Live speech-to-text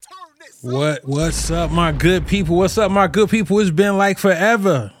What's up, my good people? What's up, my good people? It's been like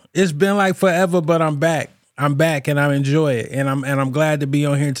forever. It's been like forever, but I'm back. I'm back and I enjoy it. And I'm glad to be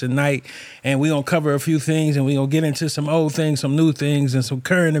on here tonight. And we're gonna cover a few things and we're gonna get into some old things, some new things, and some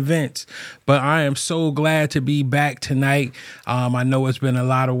current events. But I am so glad to be back tonight. I know it's been a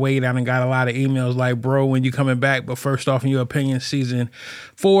lot of wait. I done got a lot of emails like, bro, when you coming back? But first off, in your opinion, season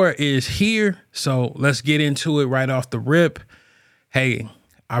 4 is here. So let's get into it right off the rip. Hey,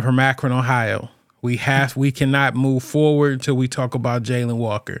 I'm from Akron, Ohio. We cannot move forward until we talk about Jayland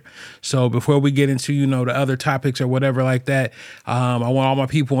Walker. So before we get into, the other topics or whatever like that, I want all my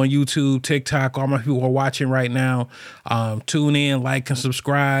people on YouTube, TikTok, all my people who are watching right now, tune in, like and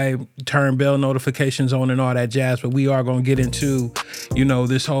subscribe, turn bell notifications on and all that jazz. But we are going to get into,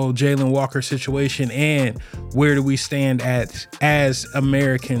 this whole Jayland Walker situation and where do we stand as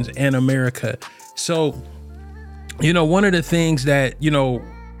Americans in America. So, one of the things that,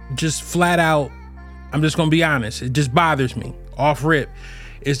 just flat out, I'm just going to be honest, it just bothers me off rip,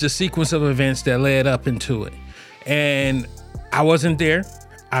 is the sequence of events that led up into it. And I wasn't there.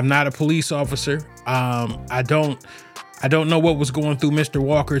 I'm not a police officer. I don't know what was going through Mr.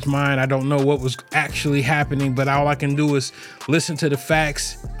 Walker's mind. I don't know what was actually happening, but all I can do is listen to the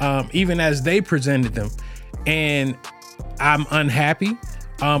facts, even as they presented them. And I'm unhappy.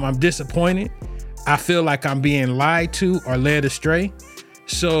 I'm disappointed. I feel like I'm being lied to or led astray.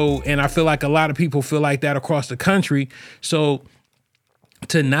 So, and I feel like a lot of people feel like that across the country. So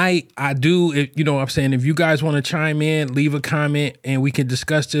tonight I do, if you guys want to chime in, leave a comment and we can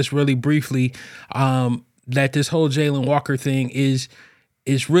discuss this really briefly, that this whole Jayland Walker thing is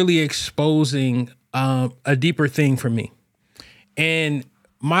really exposing a deeper thing for me. And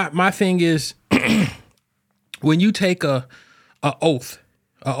my thing is when you take a oath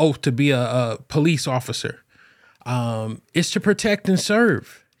to be a police officer, it's to protect and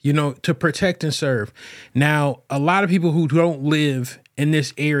serve, to protect and serve. Now, a lot of people who don't live in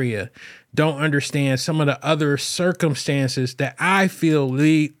this area don't understand some of the other circumstances that I feel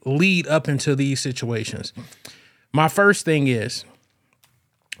lead up into these situations. My first thing is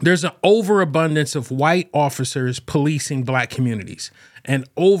there's an overabundance of white officers policing black communities. An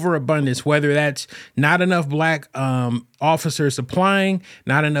overabundance, whether that's not enough black officers applying,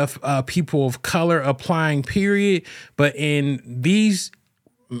 not enough people of color applying, period. But in these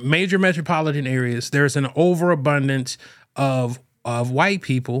major metropolitan areas, there's an overabundance of white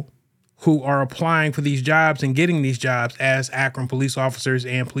people who are applying for these jobs and getting these jobs as Akron police officers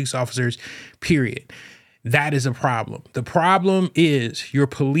and police officers, period. That is a problem. The problem is you're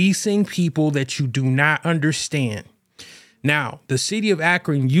policing people that you do not understand. Now, the city of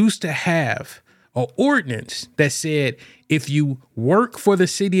Akron used to have an ordinance that said if you work for the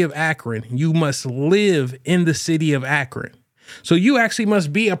city of Akron, you must live in the city of Akron. So you actually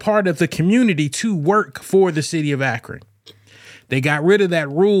must be a part of the community to work for the city of Akron. They got rid of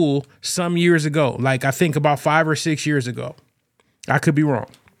that rule some years ago, like I think about 5 or 6 years ago. I could be wrong.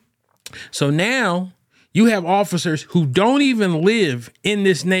 So now you have officers who don't even live in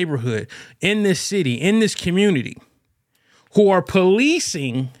this neighborhood, in this city, in this community, who are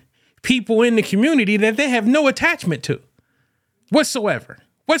policing people in the community that they have no attachment to whatsoever.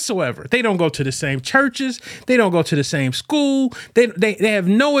 They don't go to the same churches. They don't go to the same school. They have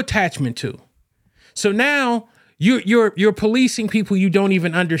no attachment to. So now you're policing people you don't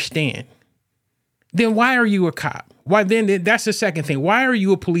even understand. Then why are you a cop? Why then? That's the second thing. Why are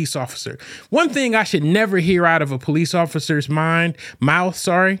you a police officer? One thing I should never hear out of a police officer's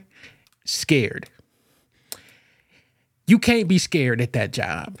mouth, scared. You can't be scared at that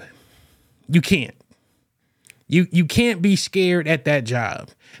job. You can't. You can't be scared at that job.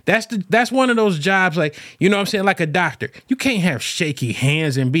 That's one of those jobs like, like a doctor. You can't have shaky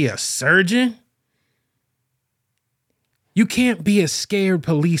hands and be a surgeon. You can't be a scared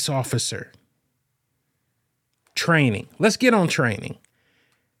police officer. Training. Let's get on training.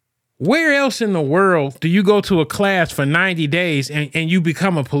 Where else in the world do you go to a class for 90 days and you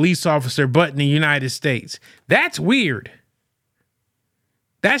become a police officer but in the United States? That's weird.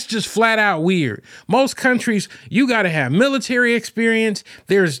 That's just flat out weird. Most countries, you got to have military experience.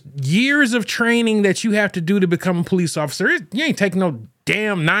 There's years of training that you have to do to become a police officer. You ain't taking no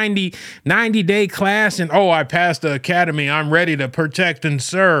damn 90-day class and, I passed the academy. I'm ready to protect and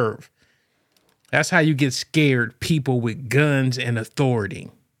serve. That's how you get scared people with guns and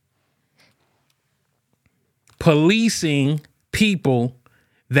authority. Policing people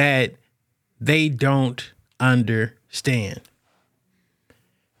that they don't understand.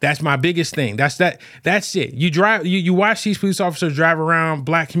 That's my biggest thing. That's it. You watch these police officers drive around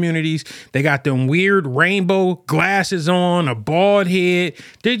black communities. They got them weird rainbow glasses on, a bald head.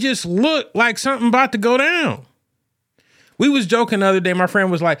 They just look like something about to go down. We was joking the other day. My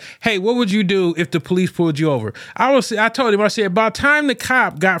friend was like, hey, what would you do if the police pulled you over? I told him, I said, about time the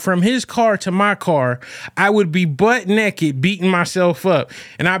cop got from his car to my car, I would be butt naked, beating myself up.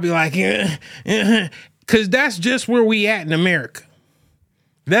 And I'd be like, because that's just where we at in America.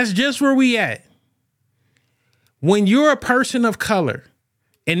 That's just where we at. When you're a person of color,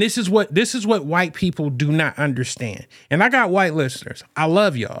 and this is what white people do not understand. And I got white listeners. I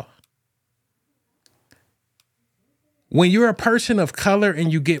love y'all. When you're a person of color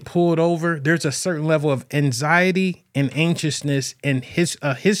and you get pulled over, there's a certain level of anxiety and anxiousness and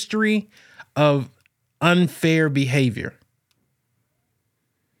a history of unfair behavior.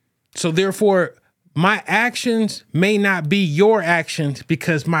 So therefore, my actions may not be your actions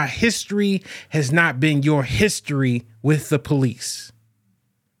because my history has not been your history with the police.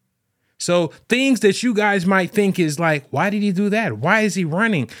 So things that you guys might think is like, why did he do that? Why is he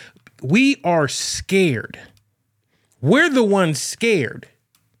running? We are scared. We're the ones scared.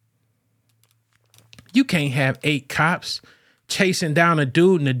 You can't have 8 cops chasing down a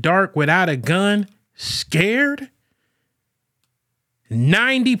dude in the dark without a gun, scared.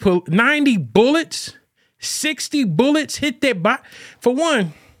 90 bullets, 60 bullets hit their body. For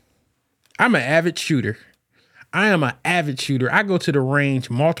one, I'm an avid shooter. I am an avid shooter. I go to the range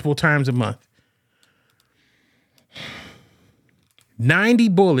multiple times a month. 90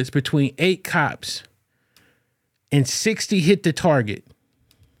 bullets between 8 cops and 60 hit the target.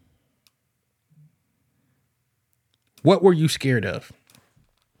 What were you scared of?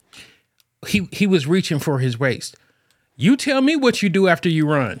 He was reaching for his waist. You tell me what you do after you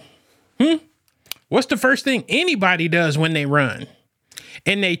run. What's the first thing anybody does when they run?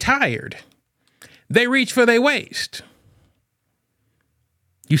 And they tired. They reach for their waist.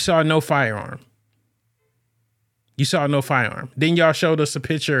 You saw no firearm. Then y'all showed us a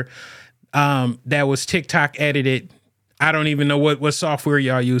picture that was TikTok edited. I don't even know what software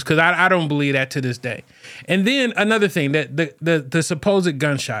y'all use because I don't believe that to this day. And then another thing, that the supposed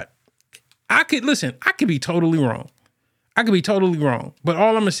gunshot. I could be totally wrong. But all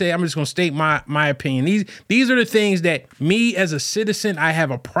I'm going to say, I'm just going to state my opinion. These are the things that me as a citizen, I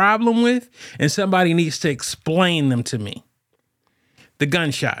have a problem with, and somebody needs to explain them to me. The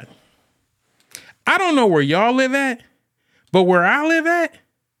gunshot. I don't know where y'all live at, but where I live at,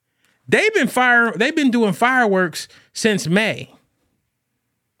 they've been doing fireworks since May.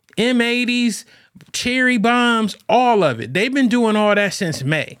 M80s, cherry bombs, all of it. They've been doing all that since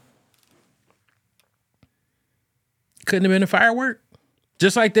May. Couldn't have been a firework.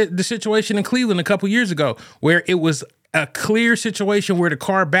 Just like the situation in Cleveland a couple years ago, where it was a clear situation where the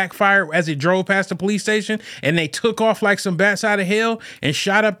car backfired as it drove past the police station and they took off like some bats out of hell and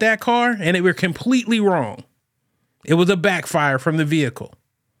shot up that car, and they were completely wrong. It was a backfire from the vehicle.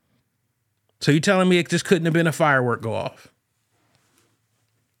 So you're telling me it just couldn't have been a firework go off?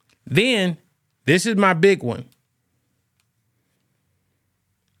 Then, this is my big one.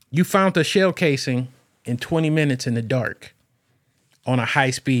 You found a shell casing in 20 minutes in the dark on a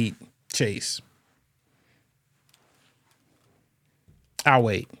high-speed chase. I'll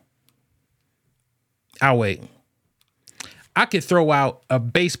wait. I could throw out a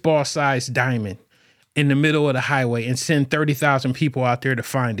baseball-sized diamond in the middle of the highway and send 30,000 people out there to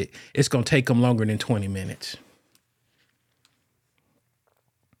find it. It's going to take them longer than 20 minutes.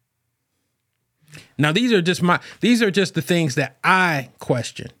 Now, these are just the things that I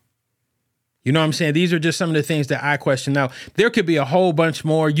question. You know what I'm saying? These are just some of the things that I question. Now, there could be a whole bunch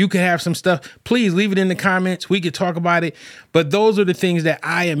more. You could have some stuff. Please leave it in the comments. We could talk about it. But those are the things that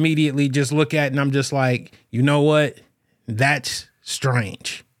I immediately just look at and I'm just like, you know what? That's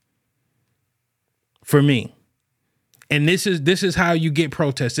strange for me. And this is how you get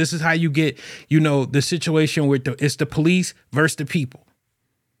protests. This is how you get, the situation where it's the police versus the people.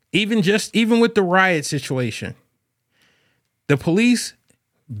 Even with the riot situation, the police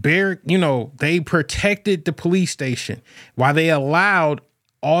they protected the police station while they allowed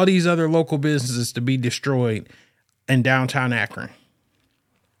all these other local businesses to be destroyed in downtown Akron.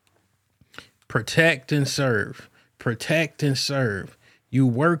 Protect and serve. Protect and serve. You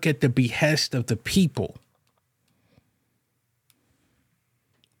work at the behest of the people.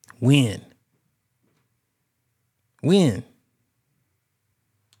 Win.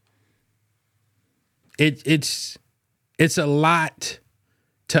 It's a lot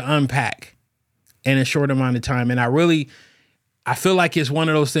to unpack in a short amount of time. And I feel like it's one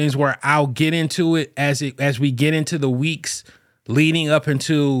of those things where I'll get into it as we get into the weeks leading up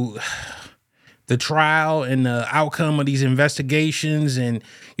into the trial and the outcome of these investigations and,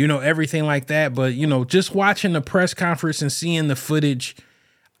 everything like that. But, just watching the press conference and seeing the footage,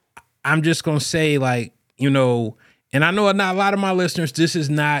 I'm just going to say, like, and I know not a lot of my listeners, this is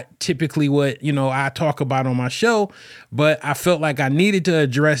not typically what, I talk about on my show, but I felt like I needed to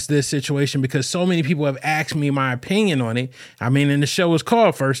address this situation because so many people have asked me my opinion on it. I mean, and the show is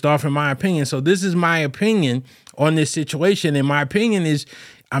called First Off in My Opinion. So this is my opinion on this situation. And my opinion is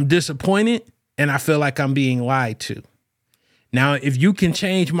I'm disappointed and I feel like I'm being lied to. Now, if you can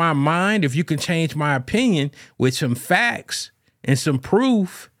change my mind, if you can change my opinion with some facts and some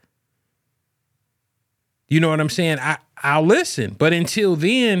proof, you know what I'm saying? I'll listen. But until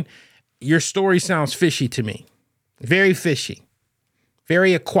then, your story sounds fishy to me. Very fishy.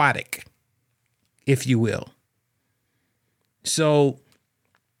 Very aquatic, if you will. So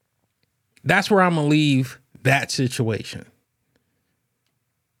that's where I'm going to leave that situation.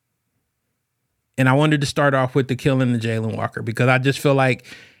 And I wanted to start off with the killing of Jayland Walker because I just feel like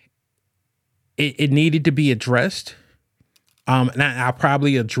it needed to be addressed. And I'll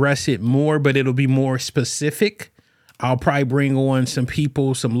probably address it more, but it'll be more specific. I'll probably bring on some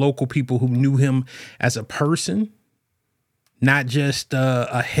people, some local people who knew him as a person, not just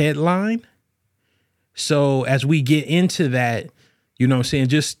a headline. So as we get into that, you know what I'm saying,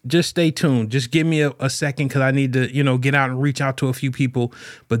 just stay tuned. Just give me a second because I need to, get out and reach out to a few people.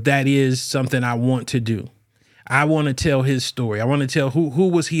 But that is something I want to do. I want to tell his story. I want to tell who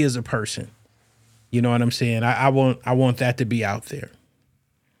was he as a person. You know what I'm saying? I want that to be out there.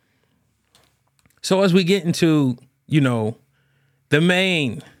 So as we get into, the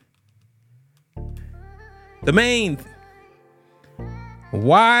main,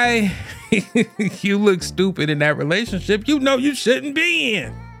 why you look stupid in that relationship you shouldn't be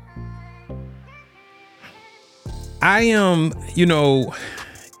in. I am,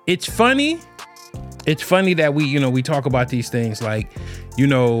 it's funny. It's funny that we talk about these things like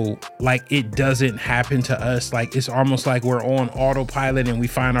it doesn't happen to us. Like it's almost like we're on autopilot and we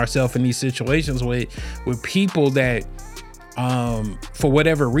find ourselves in these situations with people that, for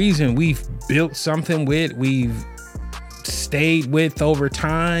whatever reason, we've built something with, we've stayed with over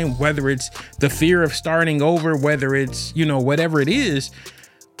time, whether it's the fear of starting over, whether it's, whatever it is,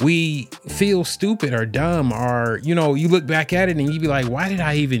 we feel stupid or dumb or, you look back at it and you be like, why did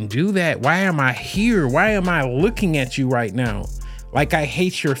I even do that? Why am I here? Why am I looking at you right now? Like, I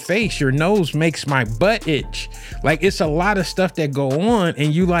hate your face. Your nose makes my butt itch. Like, it's a lot of stuff that go on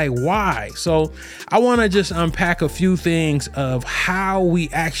and you like, why? So I want to just unpack a few things of how we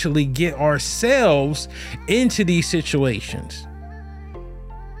actually get ourselves into these situations.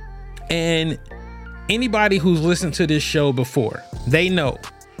 And anybody who's listened to this show before, they know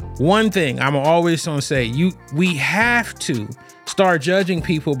one thing I'm always going to say, we have to start judging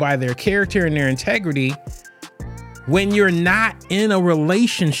people by their character and their integrity when you're not in a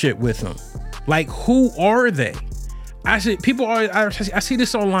relationship with them. Like, who are they? I see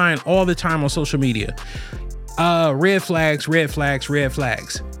this online all the time on social media. Red flags, red flags, red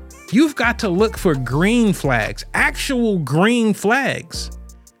flags. You've got to look for green flags, actual green flags.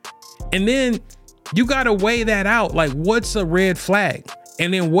 And then you got to weigh that out. Like, what's a red flag?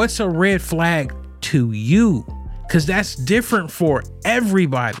 And then what's a red flag to you? Because that's different for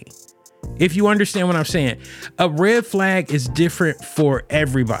everybody. If you understand what I'm saying, a red flag is different for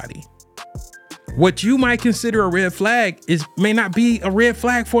everybody. What you might consider a red flag may not be a red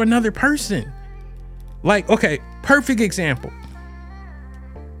flag for another person. Like, okay, perfect example.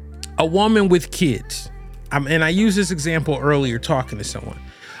 A woman with kids. And I used this example earlier talking to someone.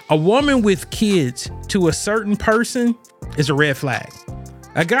 A woman with kids to a certain person is a red flag.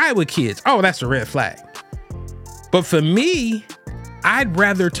 A guy with kids, oh, that's a red flag. But for me, I'd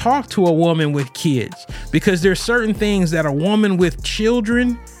rather talk to a woman with kids because there's certain things that a woman with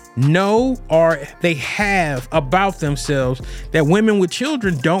children know or they have about themselves that women with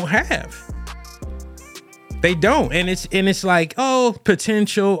children don't have. They don't. And it's like, oh,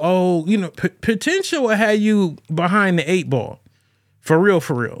 potential. Oh, potential will have you behind the 8 ball. For real,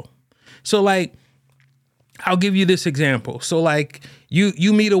 for real. So like, I'll give you this example. So like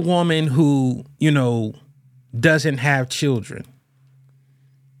you meet a woman who, doesn't have children.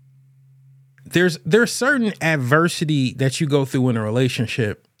 There's certain adversity that you go through in a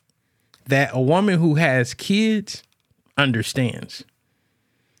relationship that a woman who has kids understands.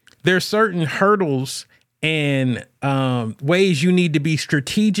 There's certain hurdles and ways you need to be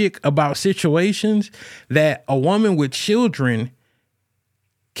strategic about situations that a woman with children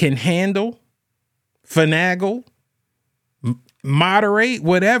can handle, finagle, moderate,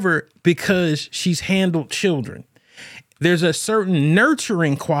 whatever, because she's handled children. there's a certain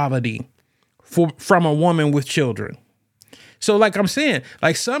nurturing quality from a woman with children. So like I'm saying,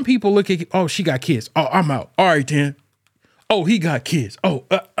 like some people look at, oh, she got kids. Oh, I'm out. All right, then. Oh, he got kids. Oh,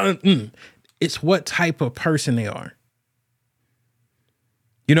 It's what type of person they are.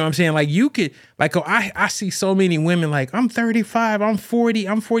 You know what I'm saying? Like you could, like, oh, I see so many women like, I'm 35, I'm 40,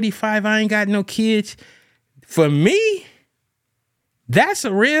 I'm 45, I ain't got no kids. For me, that's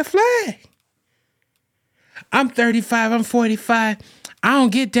a red flag. I'm 35, I'm 45. I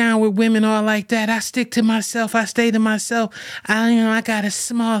don't get down with women all like that. I stick to myself. I stay to myself. I got a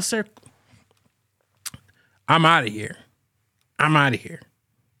small circle. I'm out of here.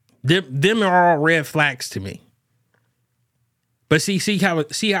 Them are all red flags to me. But see how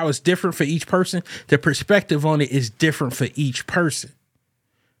it's different for each person? The perspective on it is different for each person.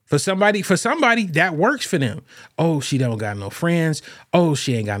 For somebody, that works for them. Oh, she don't got no friends. Oh,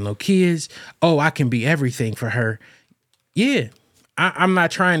 she ain't got no kids. Oh, I can be everything for her. Yeah, I'm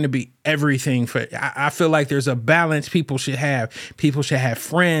not trying to be everything for. I feel like there's a balance people should have. People should have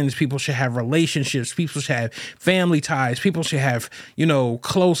friends. People should have relationships. People should have family ties. People should have,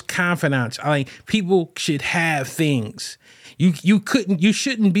 close confidants. I mean, people should have things. You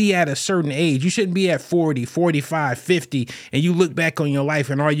shouldn't be at a certain age. You shouldn't be at 40, 45, 50, and you look back on your life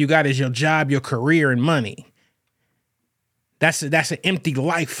and all you got is your job, your career, and money. That's an empty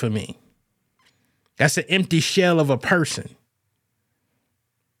life for me. That's an empty shell of a person.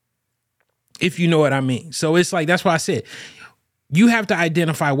 If you know what I mean. So it's like, that's why I said, you have to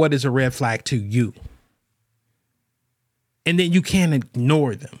identify what is a red flag to you. And then you can't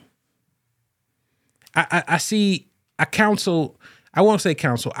ignore them. I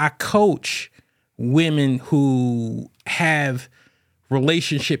coach women who have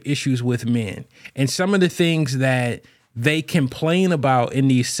relationship issues with men. And some of the things that they complain about in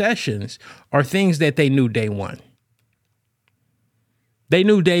these sessions are things that they knew day one. They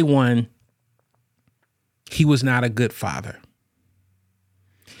knew day one he was not a good father.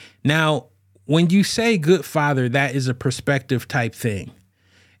 Now, when you say good father, that is a perspective type thing.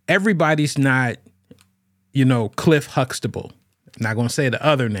 Everybody's not, Cliff Huxtable. I'm not going to say the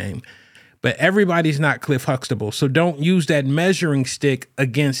other name, but everybody's not Cliff Huxtable. So don't use that measuring stick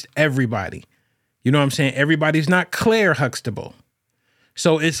against everybody. You know what I'm saying? Everybody's not Claire Huxtable.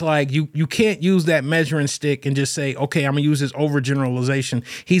 So it's like you can't use that measuring stick and just say, okay, I'm going to use this overgeneralization.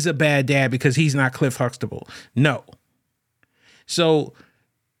 He's a bad dad because he's not Cliff Huxtable. No. So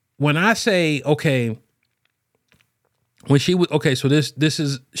when I say, okay, when she was, okay, so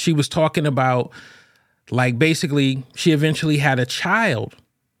she was talking about, like, basically she eventually had a child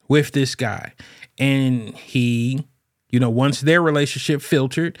with this guy, and he, once their relationship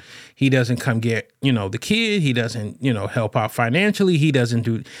filtered, he doesn't come get, the kid. He doesn't, help out financially. He doesn't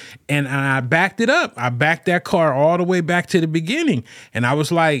do. And I backed it up. I backed that car all the way back to the beginning. And I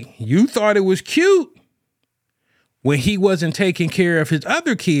was like, you thought it was cute when he wasn't taking care of his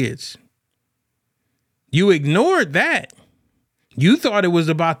other kids. You ignored that. You thought it was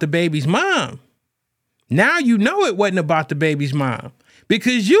about the baby's mom. Now you know it wasn't about the baby's mom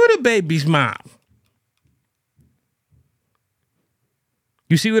because you're the baby's mom.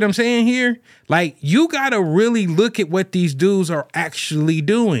 You see what I'm saying here? Like, you got to really look at what these dudes are actually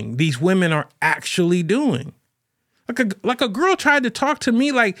doing. These women are actually doing. Like a girl tried to talk to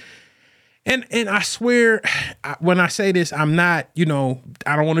me like, and I swear when I say this, I'm not, I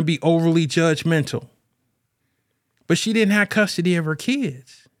don't want to be overly judgmental, but she didn't have custody of her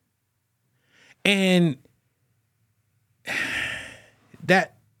kids. And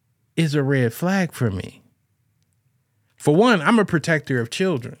that is a red flag for me. For one, I'm a protector of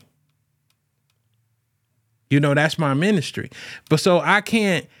children. That's my ministry. But so I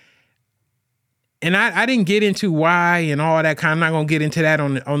can't, and I didn't get into why and all that kind. I'm not going to get into that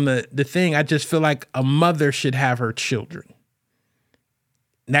on the thing. I just feel like a mother should have her children.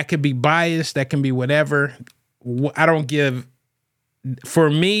 That could be biased. That can be whatever. I don't give,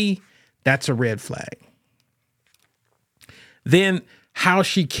 for me, that's a red flag. Then how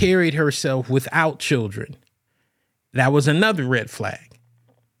she carried herself without children. That was another red flag.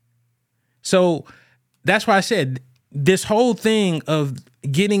 So that's why I said this whole thing of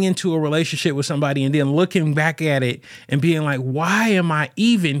getting into a relationship with somebody and then looking back at it and being like, why am I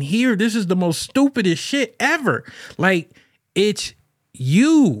even here? This is the most stupidest shit ever. Like, it's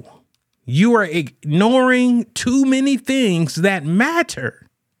you. You are ignoring too many things that matter.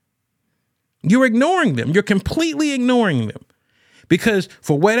 You're ignoring them. You're completely ignoring them. Because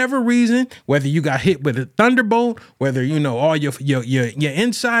for whatever reason, whether you got hit with a thunderbolt, whether, all your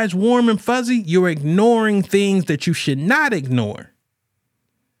insides warm and fuzzy, you're ignoring things that you should not ignore.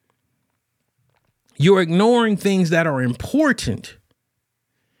 You're ignoring things that are important.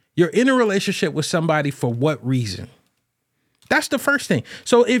 You're in a relationship with somebody for what reason? That's the first thing.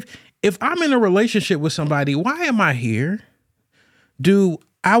 So if I'm in a relationship with somebody, why am I here? Do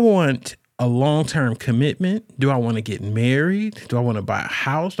I want a long-term commitment? Do I want to get married? Do I want to buy a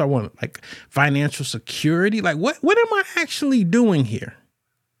house? Do I want like financial security? Like what am I actually doing here?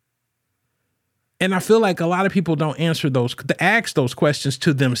 And I feel like a lot of people don't ask those questions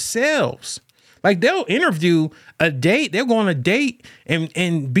to themselves. Like they'll interview a date, they'll go on a date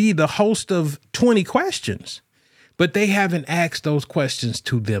and be the host of 20 questions, but they haven't asked those questions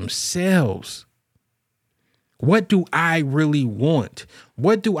to themselves. What do I really want?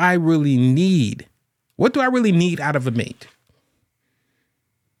 What do I really need? What do I really need out of a mate?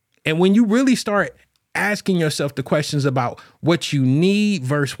 And when you really start asking yourself the questions about what you need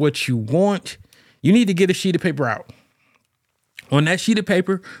versus what you want, you need to get a sheet of paper out. On that sheet of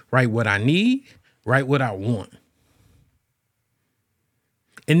paper, write what I need, write what I want.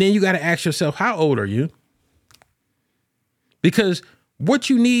 And then you got to ask yourself, how old are you? Because what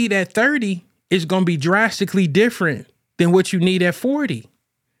you need at 30 is going to be drastically different than what you need at 40.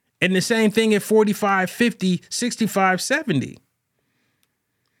 And the same thing at 45, 50, 65, 70.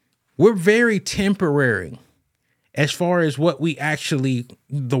 We're very temporary as far as what we actually,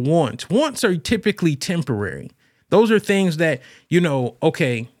 the wants. Wants are typically temporary. Those are things that,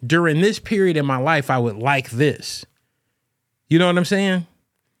 okay, during this period in my life, I would like this. You know what I'm saying?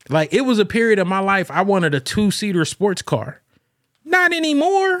 Like it was a period of my life, I wanted a 2-seater sports car. Not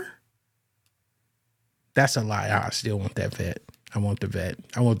anymore. That's a lie. I still want that vet. I want the vet.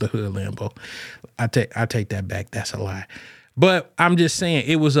 I want the hood Lambo. I take that back. That's a lie. But I'm just saying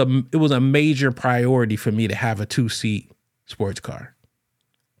it was a major priority for me to have a 2-seat sports car.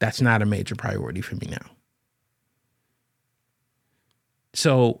 That's not a major priority for me now.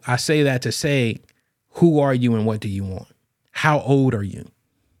 So I say that to say, who are you and what do you want? How old are you?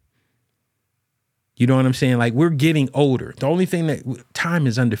 You know what I'm saying? Like we're getting older. The only thing time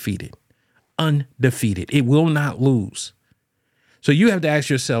is undefeated. Undefeated. It will not lose. So you have to ask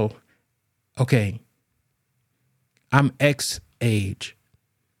yourself, okay, I'm X age.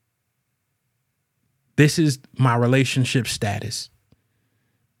 This is my relationship status.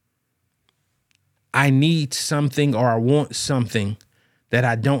 I need something or I want something that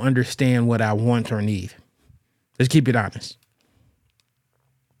I don't understand what I want or need. Let's keep it honest.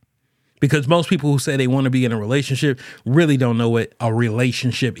 Because most people who say they want to be in a relationship really don't know what a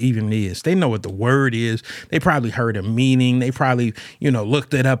relationship even is. They know what the word is. They probably heard a meaning. They probably,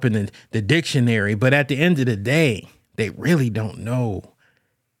 looked it up in the dictionary. But at the end of the day, they really don't know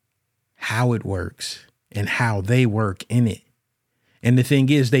how it works and how they work in it. And the thing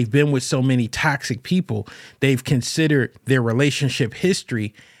is, they've been with so many toxic people, they've considered their relationship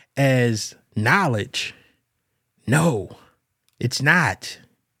history as knowledge. No, it's not.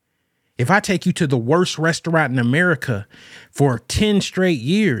 If I take you to the worst restaurant in America for 10 straight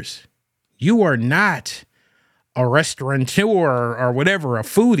years, you are not a restaurateur or whatever, a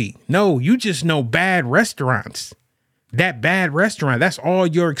foodie. No, you just know bad restaurants. That bad restaurant, that's all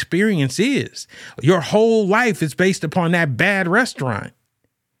your experience is. Your whole life is based upon that bad restaurant.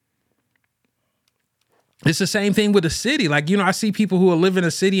 It's the same thing with a city. Like, I see people who live in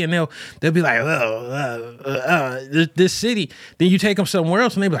a city and they'll be like, this city. Then you take them somewhere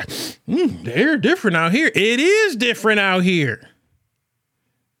else and they be like, they're different out here. It is different out here.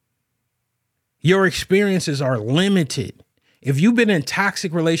 Your experiences are limited. If you've been in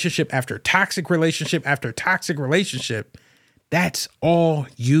toxic relationship after toxic relationship after toxic relationship, that's all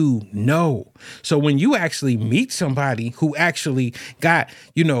you know. So when you actually meet somebody who actually got,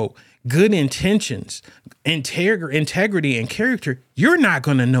 good intentions, integrity and character, you're not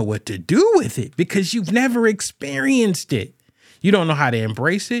going to know what to do with it because you've never experienced it. You don't know how to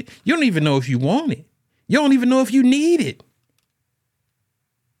embrace it. You don't even know if you want it. You don't even know if you need it.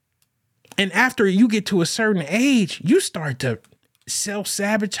 And after you get to a certain age, you start to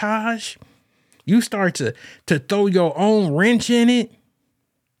self-sabotage. You start to throw your own wrench in it.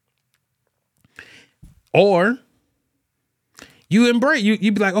 Or you embrace,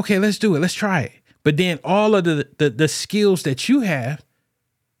 you be like, okay, let's do it. Let's try it. But then all of the skills that you have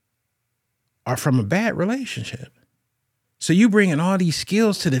are from a bad relationship. So you bringing all these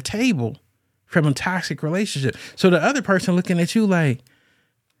skills to the table from a toxic relationship. So the other person looking at you like,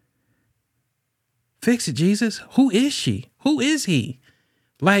 fix it, Jesus. Who is she? Who is he?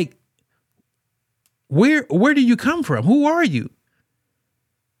 Like, where do you come from? Who are you?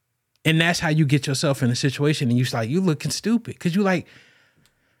 And that's how you get yourself in a situation and you looking stupid because you like,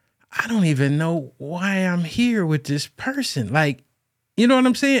 I don't even know why I'm here with this person. Like, you know what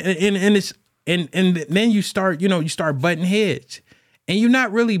I'm saying? And and then you start butting heads, and you're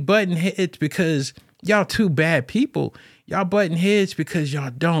not really butting heads because y'all two bad people. Y'all butting heads because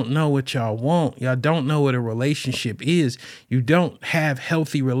y'all don't know what y'all want. Y'all don't know what a relationship is. You don't have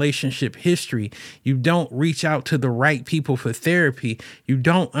healthy relationship history. You don't reach out to the right people for therapy. You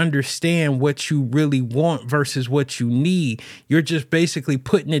don't understand what you really want versus what you need. You're just basically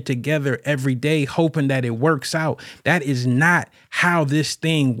putting it together every day, hoping that it works out. That is not how this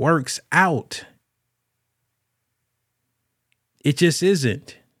thing works out. It just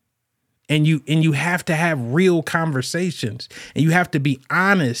isn't. And you have to have real conversations, and you have to be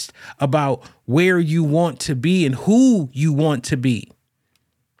honest about where you want to be and who you want to be.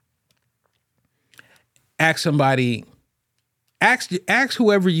 Ask somebody, ask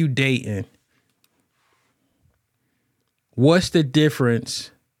whoever you dating, what's the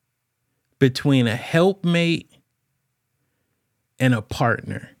difference between a helpmate and a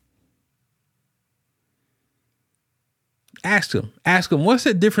partner? Ask them, what's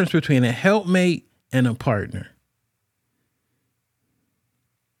the difference between a helpmate and a partner?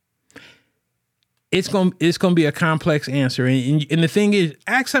 It's gonna be a complex answer, and the thing is,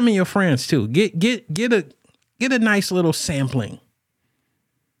 ask some of your friends too. Get a nice little sampling,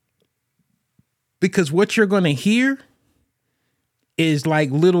 because what you're gonna hear is like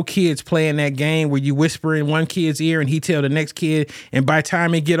little kids playing that game where you whisper in one kid's ear and he tell the next kid, and by the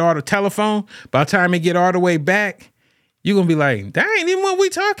time it get all the way back, you're going to be like, that ain't even what we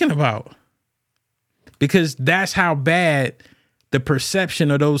talking about. Because that's how bad the perception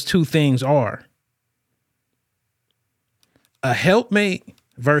of those two things are. A helpmate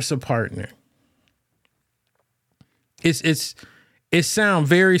versus a partner. It sounds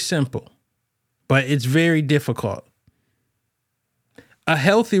very simple, but it's very difficult. A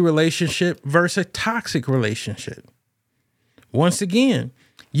healthy relationship versus a toxic relationship. Once again,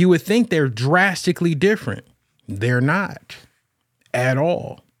 you would think they're drastically different. They're not at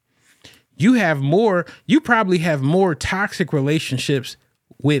all. You probably have more toxic relationships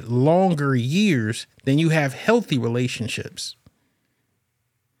with longer years than you have healthy relationships.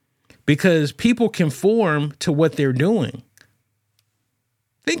 Because people conform to what they're doing.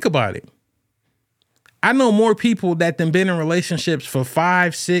 Think about it. I know more people that have been in relationships for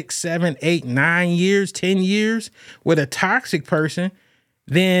 5, 6, 7, 8, 9 years, 10 years with a toxic person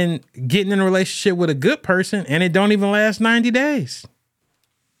than getting in a relationship with a good person and it don't even last 90 days.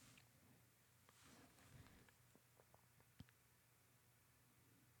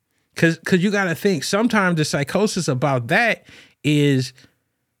 Cause you got to think, sometimes the psychosis about that is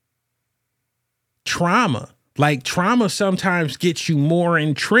trauma. Like, trauma sometimes gets you more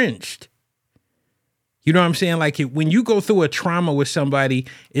entrenched. You know what I'm saying? Like, when you go through a trauma with somebody,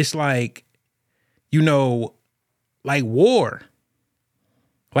 it's like, like war.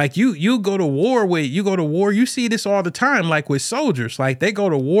 Like you go to war, you see this all the time, like with soldiers, like they go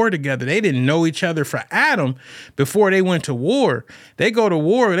to war together. They didn't know each other for Adam before they went to war. They go to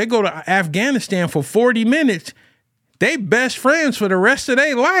war, they go to Afghanistan for 40 minutes. They best friends for the rest of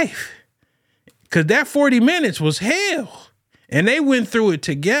their life. Cause that 40 minutes was hell. And they went through it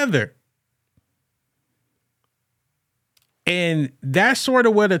together. And that's sort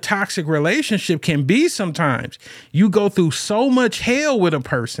of what a toxic relationship can be sometimes. You go through so much hell with a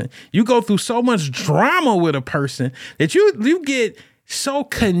person. You go through so much drama with a person that you get so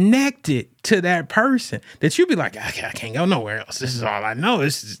connected to that person that you be like, I can't go nowhere else. This is all I know.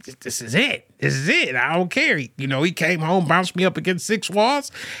 This is it. This is it. I don't care. He came home, bounced me up against 6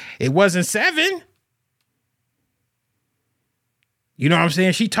 walls. It wasn't 7. You know what I'm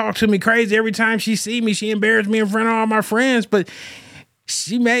saying? She talked to me crazy every time she see me. She embarrassed me in front of all my friends, but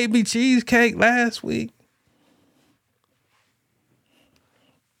she made me cheesecake last week.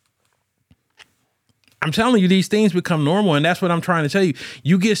 I'm telling you, these things become normal, and that's what I'm trying to tell you.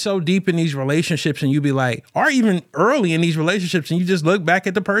 You get so deep in these relationships and you be like, or even early in these relationships, and you just look back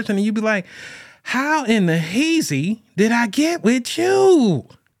at the person and you be like, how in the hazy did I get with you?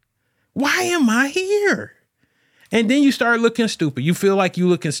 Why am I here? And then you start looking stupid. You feel like you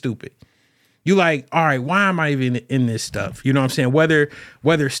looking stupid. You like, all right, why am I even in this stuff? You know what I'm saying?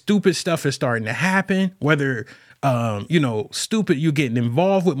 Whether stupid stuff is starting to happen, whether, stupid, you're getting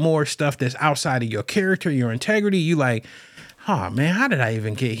involved with more stuff that's outside of your character, your integrity. You like, oh man, how did I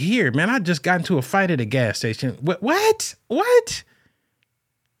even get here? Man, I just got into a fight at a gas station. What?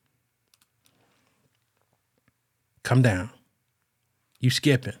 Come down. You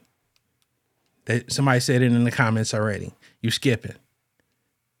skipping. Somebody said it in the comments already. You skipping.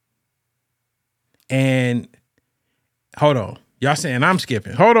 And hold on. Y'all saying I'm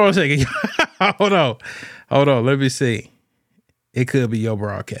skipping. Hold on a second. Hold on. Let me see. It could be your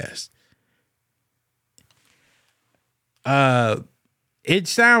broadcast. It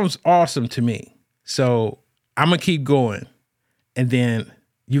sounds awesome to me. So I'm going to keep going, and then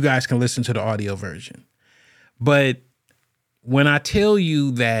you guys can listen to the audio version. But when I tell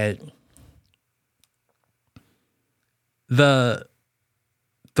you that the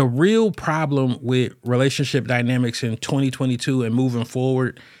real problem with relationship dynamics in 2022 and moving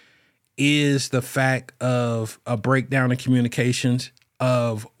forward is the fact of a breakdown in communications,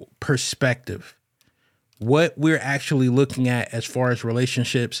 of perspective. What we're actually looking at as far as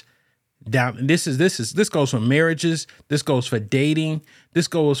relationships down. This goes for marriages. This goes for dating. This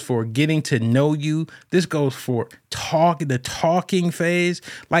goes for getting to know you. This goes for the talking phase.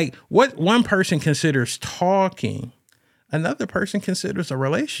 Like what one person considers talking, another person considers a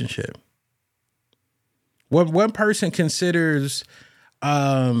relationship. What one person considers,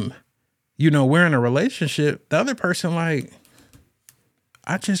 we're in a relationship. The other person, like,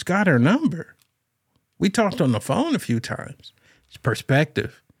 I just got her number. We talked on the phone a few times. It's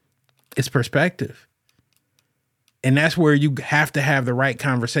perspective. It's perspective. And that's where you have to have the right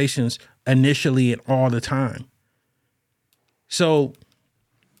conversations initially and all the time. So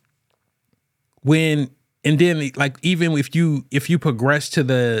even if you progress to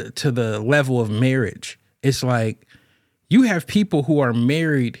the level of marriage, it's like you have people who are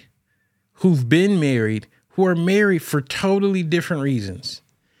married, who've been married, who are married for totally different reasons.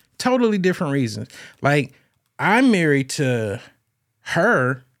 Totally different reasons. Like, I'm married to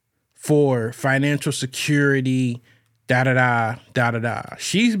her for financial security, da-da-da.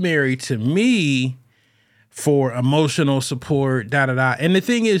 She's married to me for emotional support, da-da-da. And the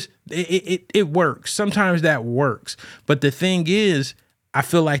thing is, it works. Sometimes that works. But the thing is, I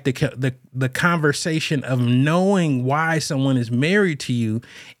feel like the conversation of knowing why someone is married to you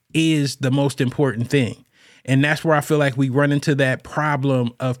is the most important thing. And that's where I feel like we run into that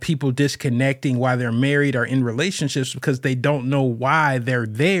problem of people disconnecting while they're married or in relationships because they don't know why they're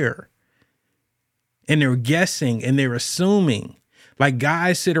there. And they're guessing and they're assuming. Like,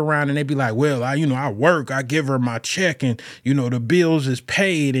 guys sit around and they be like, well, I work, I give her my check, and, the bills is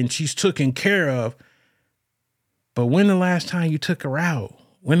paid and she's taken care of. But when the last time you took her out?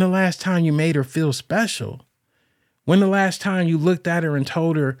 When the last time you made her feel special? When the last time you looked at her and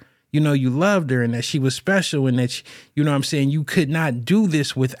told her, you loved her and that she was special and that, you could not do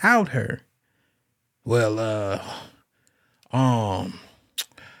this without her? Well,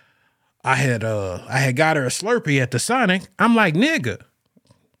 I had got her a Slurpee at the Sonic. I'm like, nigga.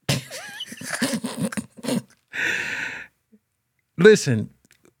 Listen,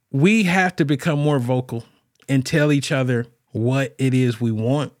 we have to become more vocal and tell each other what it is we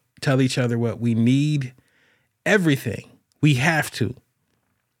want, tell each other what we need, everything. We have to.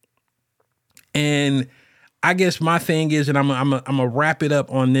 And I guess my thing is, and I'm gonna wrap it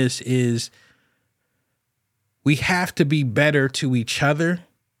up on this, is we have to be better to each other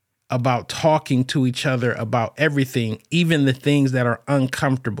about talking to each other about everything, even the things that are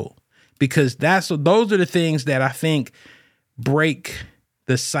uncomfortable, because those are the things that I think break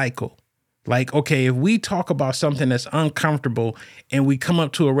the cycle. Like, okay, if we talk about something that's uncomfortable and we come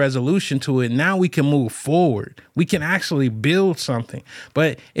up to a resolution to it, now we can move forward. We can actually build something.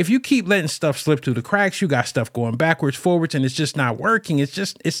 But if you keep letting stuff slip through the cracks, you got stuff going backwards, forwards, and it's just not working.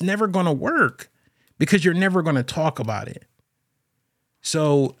 It's never going to work because you're never going to talk about it.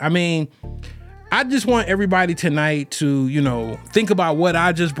 So, I just want everybody tonight to, think about what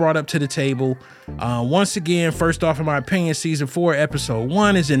I just brought up to the table. Once again, first off, in my opinion, season 4, episode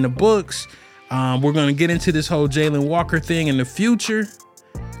 1 is in the books. We're going to get into this whole Jalen Walker thing in the future.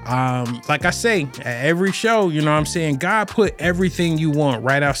 Like I say, at every show, God put everything you want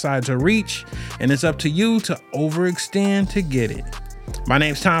right outside your reach, and it's up to you to overextend to get it. My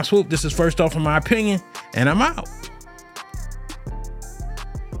name's Tom Swoop. This is First Off in My Opinion, and I'm out.